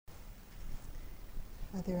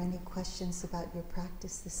Are there any questions about your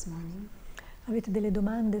practice this morning? Avete delle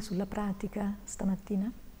domande sulla pratica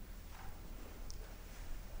stamattina?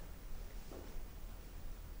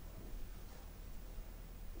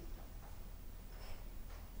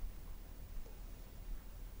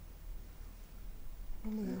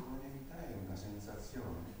 L'equanimità è una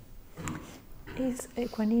sensazione. Is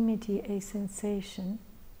equanimity a sensation?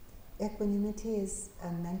 Equanimity is a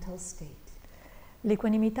mental state.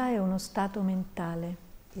 L'equanimità è uno stato mentale.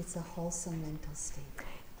 It's a wholesome mental state.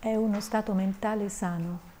 È uno stato mentale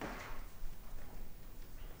sano.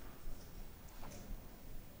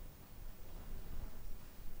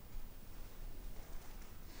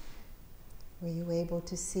 Were you able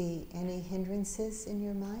to see any hindrances in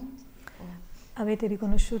your mind? Avete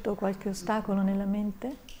riconosciuto qualche ostacolo nella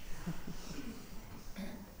mente?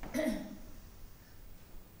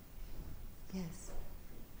 Yes.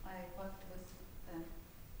 I worked with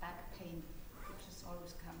back pain, which is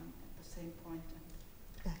always coming at the same point.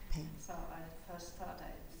 Back pain. So I first thought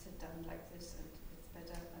I'd sit down like this and it's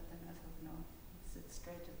better, but then I thought, no, sit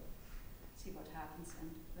straight and see what happens.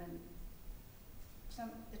 And then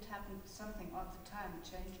it happened something all the time,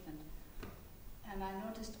 changed, and I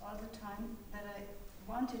noticed all the time that I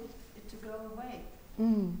wanted it to go away.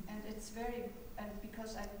 And it's and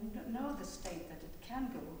because I know the state that it can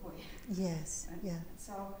go away. Yes, yeah.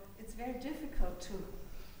 So it's very difficult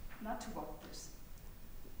not to walk this.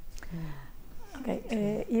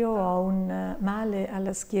 Okay, io ho un male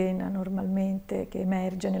alla schiena normalmente che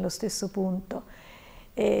emerge nello stesso punto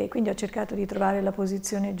e quindi ho cercato di trovare la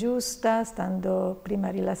posizione giusta, stando prima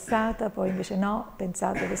rilassata, poi invece no, ho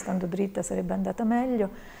pensato che stando dritta sarebbe andata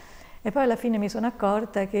meglio e poi alla fine mi sono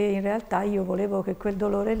accorta che in realtà io volevo che quel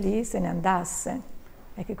dolore lì se ne andasse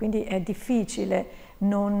e che quindi è difficile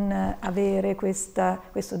non avere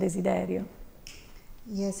questo desiderio.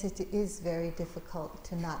 Yes, it is very difficult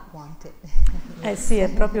to not want it. Sì, è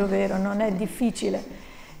proprio vero, non è difficile.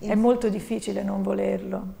 È molto difficile non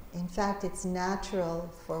volerlo. In fact, it's natural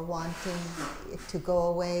for wanting it to go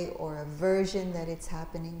away or aversion that it's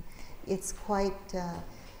happening. It's quite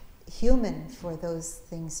human for those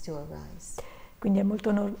things to arise. Quindi è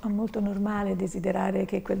molto normale desiderare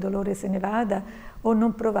che quel dolore se ne vada o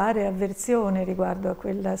non provare avversione riguardo a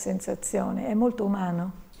quella sensazione. È molto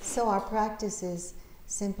umano. So our practice is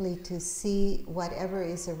simply to see whatever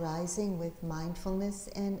is arising with mindfulness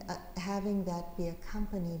and having that be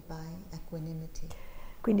accompanied by equanimity.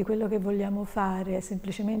 Quindi quello che vogliamo fare è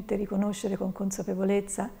semplicemente riconoscere con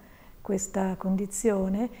consapevolezza questa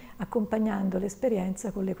condizione, accompagnando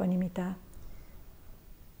l'esperienza con l'equanimità.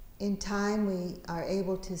 In time we are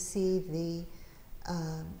able to see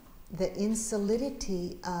the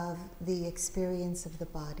insolidity of the experience of the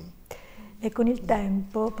body. E con il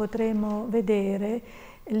tempo potremo vedere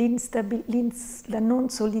la non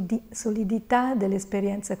solidità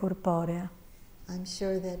dell'esperienza corporea. I'm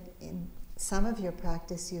sure that in some of your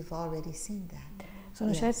practice you've already seen that.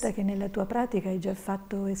 Sono certa che nella tua pratica hai già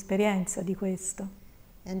fatto esperienza di questo.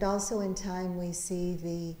 And also in time we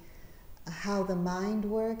see how the mind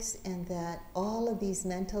works and that all of these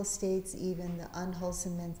mental states, even the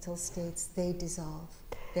unwholesome mental states, they dissolve.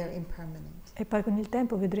 They're impermanent. E poi con il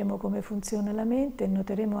tempo vedremo come funziona la mente e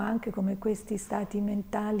noteremo anche come questi stati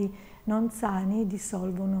mentali non sani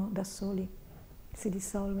dissolvono da soli, si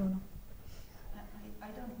dissolvono.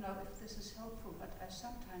 I don't know if this is helpful, but I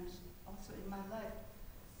sometimes also in my life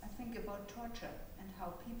I think about torture and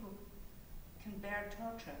how people can bear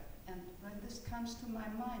torture, and when this comes to my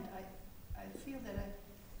mind I feel that I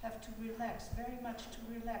have to relax, very much to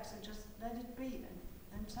relax and just let it be,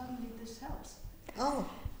 and suddenly this helps. Oh,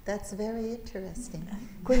 that's very interesting.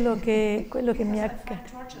 Quello che mi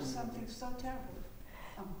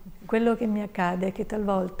accade è che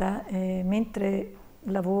talvolta mentre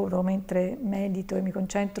lavoro, mentre medito e mi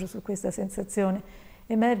concentro su questa sensazione,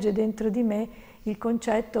 emerge dentro di me il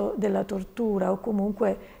concetto della tortura o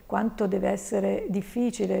comunque quanto deve essere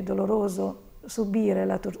difficile e doloroso subire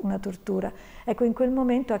una tortura. Ecco, in quel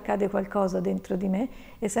momento accade qualcosa dentro di me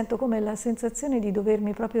e sento come la sensazione di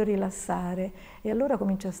dovermi proprio rilassare e allora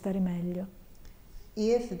comincio a stare meglio.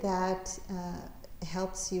 If that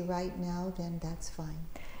helps you right now, then that's fine.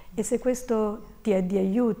 E se questo ti è di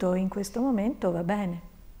aiuto in questo momento, va bene.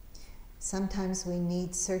 Sometimes we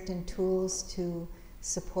need certain tools to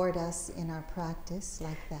support us in our practice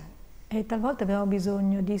like that. E talvolta abbiamo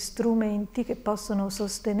bisogno di strumenti che possono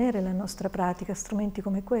sostenere la nostra pratica, strumenti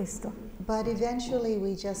come questo. But eventually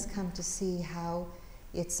we just come to see how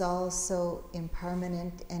it's all so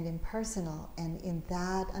impermanent and impersonal, and in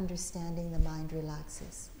that understanding the mind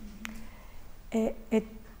relaxes. E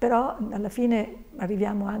Però alla fine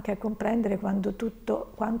arriviamo anche a comprendere quanto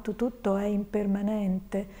tutto è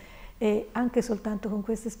impermanente e anche soltanto con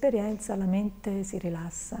questa esperienza la mente si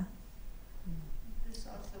rilassa. This is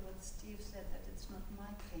also what Steve said, that it's not my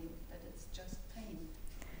pain, that it's just pain.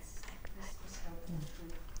 This was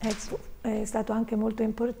helpful too. È stato anche molto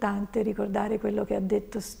importante ricordare quello che ha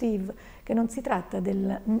detto Steve, che non si tratta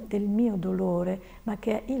del mio dolore, ma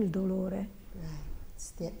che è il dolore.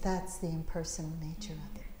 Right. That's the impersonal nature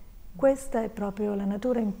of it. Questa è proprio la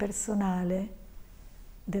natura impersonale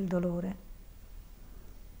del dolore,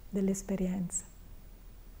 dell'esperienza.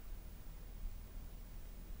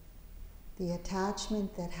 The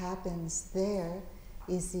attachment that happens there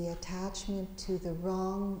is the attachment to the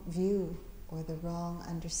wrong view or the wrong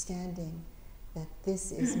understanding that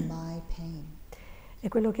this is my pain. E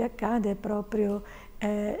quello che accade è proprio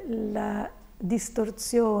la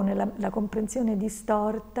distorsione, la comprensione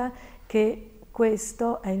distorta che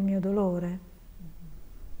questo è il mio dolore.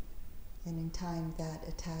 And in time that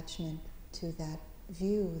attachment to that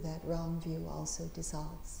view, that wrong view, also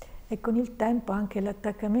dissolves. E con il tempo anche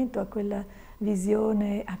l'attaccamento a quella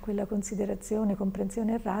visione, a quella considerazione,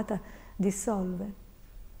 comprensione errata dissolve.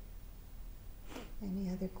 Any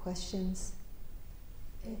other questions?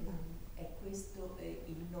 È questo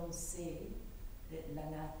il non sé,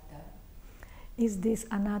 l'anatta? Is this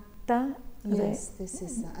anatta? Yes, this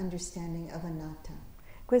is the understanding of anatta,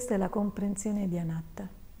 Questa è la comprensione di anatta,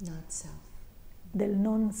 not self. del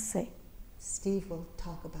non sé. Steve will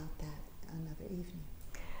talk about that another evening.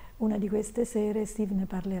 Una di queste sere Steve ne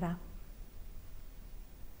parlerà.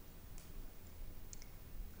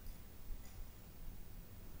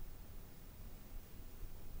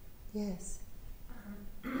 Yes.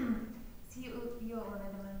 Sì, io ho una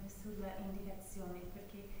domanda sulla indicazione,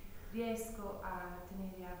 perché riesco a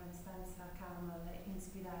tenere abbastanza calma,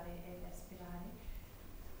 inspirare e espirare,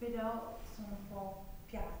 però sono un po'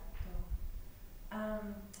 piatto.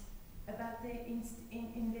 About the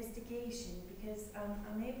investigation, because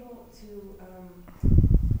I'm able to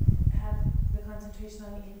have the concentration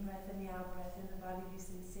on the in-breath and the out-breath and the bodily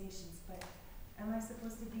sensations, but am I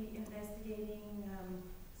supposed to be investigating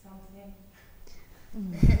something?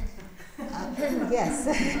 Yes.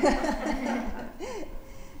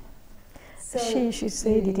 So She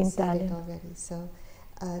said it in said it Italian. already. So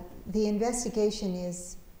the investigation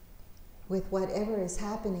is with whatever is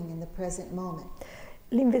happening in the present moment.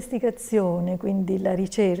 L'investigazione, quindi la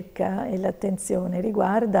ricerca e l'attenzione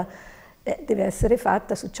riguarda, deve essere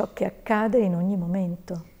fatta su ciò che accade in ogni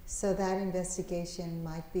momento. So that investigation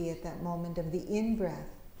might be at that moment of the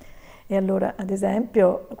in-breath. E allora, ad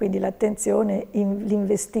esempio, quindi l'attenzione,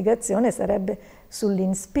 l'investigazione sarebbe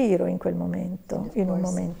sull'inspiro in quel momento, And of in un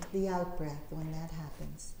course, momento. the out-breath when that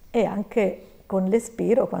happens. E anche con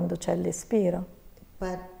l'espiro quando c'è l'espiro.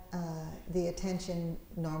 But the attention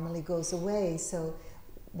normally goes away, so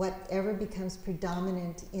whatever becomes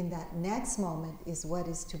predominant in that next moment is what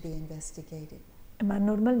is to be investigated. Ma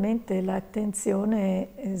normalmente l'attenzione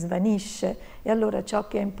svanisce e allora ciò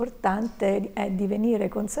che è importante è divenire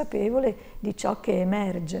consapevole di ciò che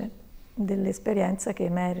emerge, dell'esperienza che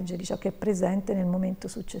emerge, di ciò che è presente nel momento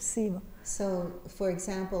successivo. So, for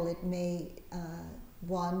example, it may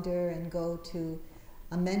wander and go to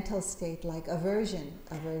a mental state like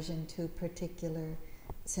aversion to particular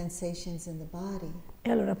sensations in the body.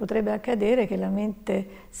 E allora potrebbe accadere che la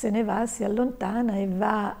mente se ne va, si allontana e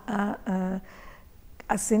va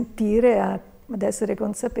a sentire, ad essere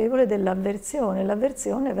consapevole dell'avversione,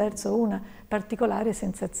 l'avversione verso una particolare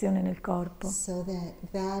sensazione nel corpo. So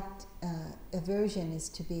that aversion is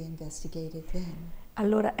to be investigated then.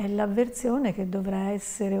 Allora è l'avversione che dovrà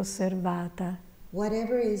essere osservata.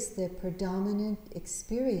 Whatever is the predominant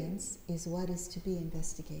experience is what is to be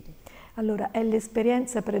investigated. Allora è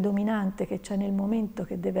l'esperienza predominante che c'è nel momento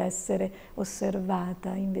che deve essere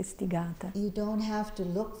osservata, investigata. You don't have to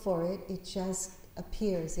look for it, it just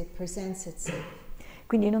appears, it presents itself.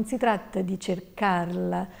 Quindi non si tratta di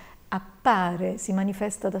cercarla, appare, si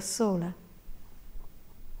manifesta da sola.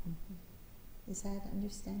 Is that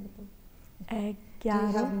understandable? È Do you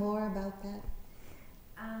chiaro? have more about that?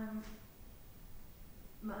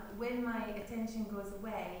 When my attention goes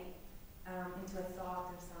away into a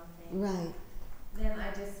thought or something, Right. then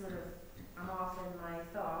I just sort of, I'm off in my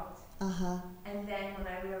thought, and then when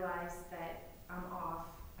I realize that I'm off,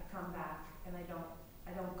 I come back and I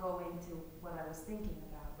don't go into what I was thinking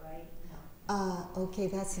about, right? Okay,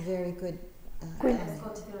 that's a very good Let's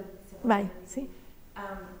go to the Vai, sì.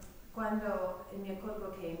 Quando mi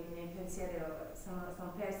accorgo che nel pensiero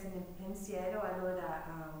sono persi nel pensiero, allora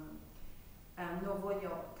non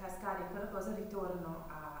voglio cascare in quella cosa, ritorno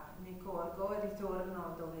mi corgo e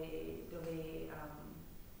ritorno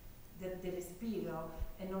del respiro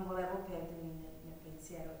e non volevo perdermi nel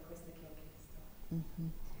pensiero, è questo che ho chiesto. Mm-hmm.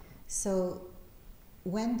 So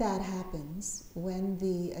when that happens, when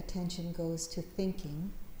the attention goes to thinking,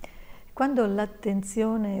 quando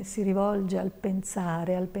l'attenzione si rivolge al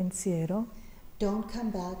pensare, al pensiero, don't come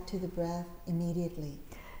back to the breath immediately.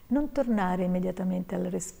 non tornare immediatamente al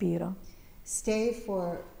respiro. Stay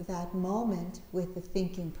for that moment with the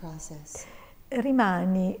thinking process.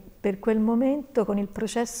 Rimani per quel momento con il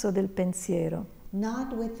processo del pensiero,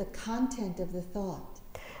 Not with the content of the thought,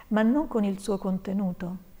 ma non con il suo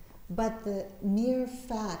contenuto, but the mere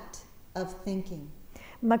fact of thinking.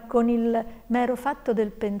 ma con il mero fatto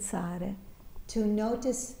del pensare. To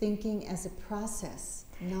notice thinking as a process,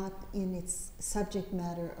 not in its subject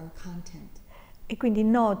matter or content. E quindi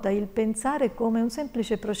nota il pensare come un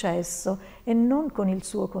semplice processo e non con il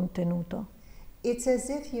suo contenuto. It's as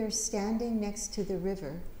if you're standing next to the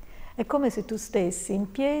river È come se tu stessi in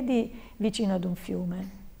piedi vicino ad un fiume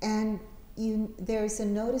and there's a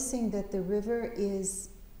noticing that the river is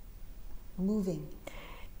moving.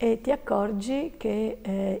 e ti accorgi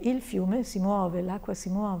che il fiume si muove, l'acqua si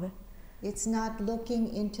muove. It's not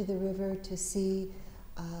looking into the river to see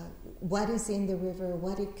what is in the river,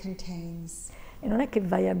 what it contains. E non è che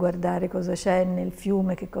vai a guardare cosa c'è nel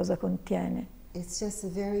fiume, che cosa contiene. It's just the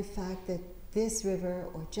very fact that this river,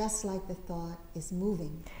 or just like the thought, is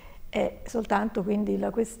moving. È soltanto quindi la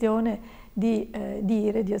questione di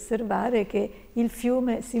di osservare che il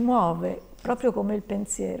fiume si muove, proprio come il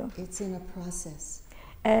pensiero. It's in a process.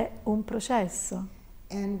 È un processo.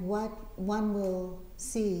 And what one will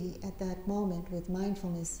see at that moment with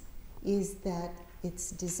mindfulness is that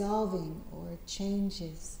it's dissolving or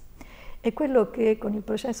changes. E quello che con il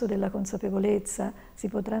processo della consapevolezza si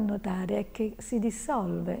potrà notare è che si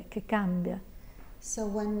dissolve, che cambia. So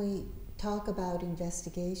when we talk about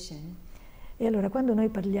investigation, E allora quando noi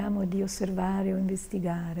parliamo di osservare o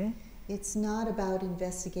investigare, it's not about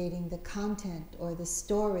investigating the content or the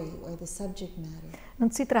story or the subject matter.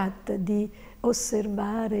 non si tratta di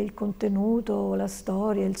osservare il contenuto o la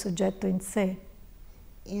storia, il soggetto in sé.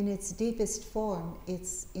 In its deepest form,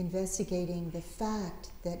 it's investigating the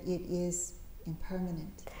fact that it is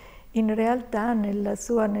impermanent. In realtà,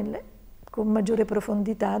 con maggiore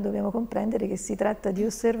profondità, dobbiamo comprendere che si tratta di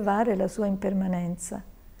osservare la sua impermanenza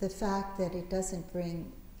The fact that it doesn't bring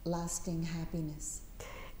lasting happiness.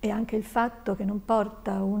 e anche il fatto che non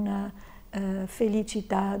porta una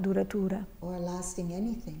felicità duratura Or lasting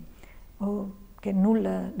anything. o che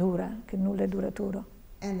nulla dura, che nulla è duraturo.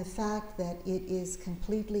 And the fact that it is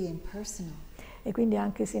completely impersonal. E quindi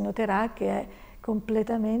anche si noterà che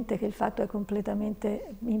il fatto è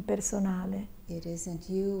completamente impersonale. It isn't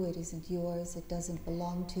you, it isn't yours, it doesn't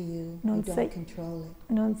belong to you, Non you don't sei- control it.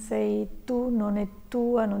 Non sei tu, non è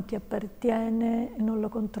tua, non ti appartiene, non lo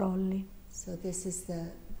controlli. So this is the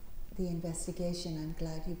investigation. I'm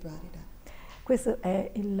glad you brought it up. Questo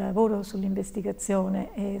è il lavoro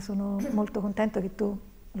sull'investigazione e sono molto contento che tu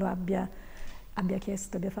lo abbia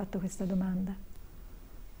chiesto, abbia fatto questa domanda.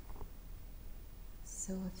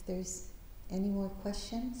 So if there's any more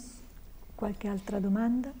questions, Qualche altra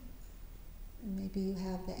domanda? maybe you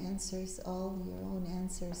have the answers, all your own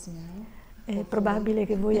answers now. È probabile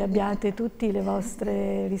che voi abbiate tutte le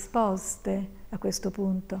vostre risposte a questo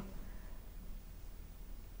punto.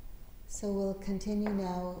 So we'll continue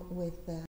now with